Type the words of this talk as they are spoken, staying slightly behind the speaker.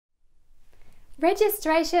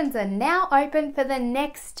Registrations are now open for the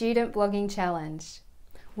next Student Blogging Challenge.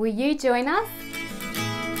 Will you join us?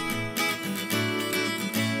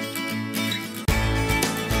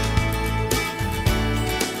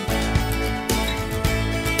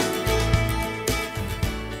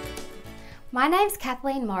 My name's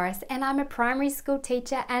Kathleen Morris and I'm a primary school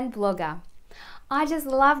teacher and blogger. I just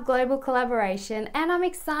love global collaboration and I'm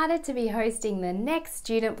excited to be hosting the next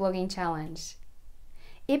Student Blogging Challenge.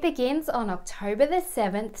 It begins on October the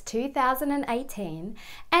 7th, 2018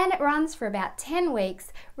 and it runs for about 10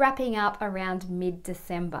 weeks, wrapping up around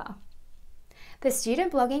mid-December. The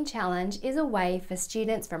Student Blogging Challenge is a way for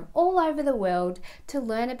students from all over the world to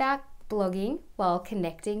learn about blogging while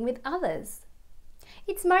connecting with others.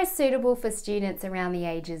 It's most suitable for students around the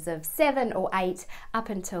ages of 7 or 8 up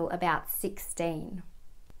until about 16.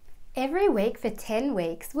 Every week for 10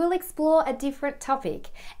 weeks, we'll explore a different topic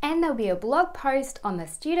and there'll be a blog post on the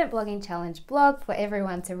Student Blogging Challenge blog for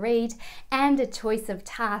everyone to read and a choice of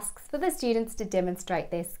tasks for the students to demonstrate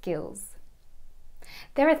their skills.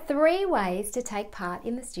 There are 3 ways to take part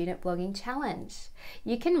in the Student Blogging Challenge.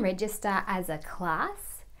 You can register as a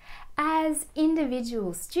class, as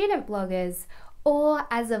individual student bloggers, or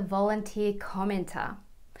as a volunteer commenter.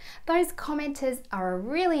 Those commenters are a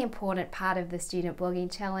really important part of the Student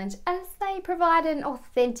Blogging Challenge as they provide an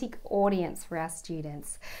authentic audience for our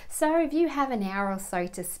students. So if you have an hour or so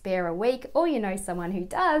to spare a week, or you know someone who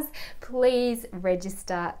does, please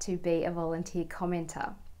register to be a volunteer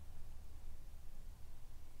commenter.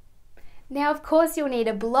 Now, of course, you'll need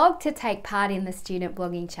a blog to take part in the Student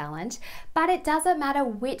Blogging Challenge, but it doesn't matter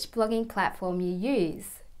which blogging platform you use.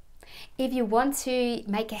 If you want to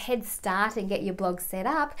make a head start and get your blog set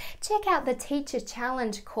up, check out the Teacher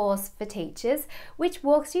Challenge course for teachers, which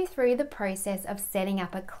walks you through the process of setting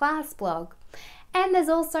up a class blog. And there's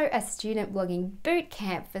also a Student Blogging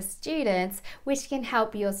Bootcamp for students, which can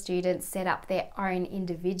help your students set up their own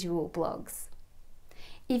individual blogs.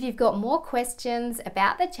 If you've got more questions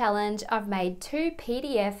about the challenge, I've made 2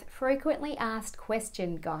 PDF frequently asked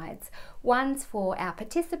question guides. One's for our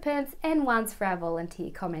participants and one's for our volunteer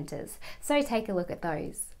commenters. So take a look at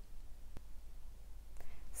those.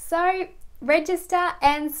 So register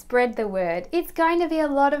and spread the word. It's going to be a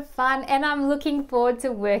lot of fun and I'm looking forward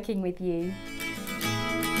to working with you.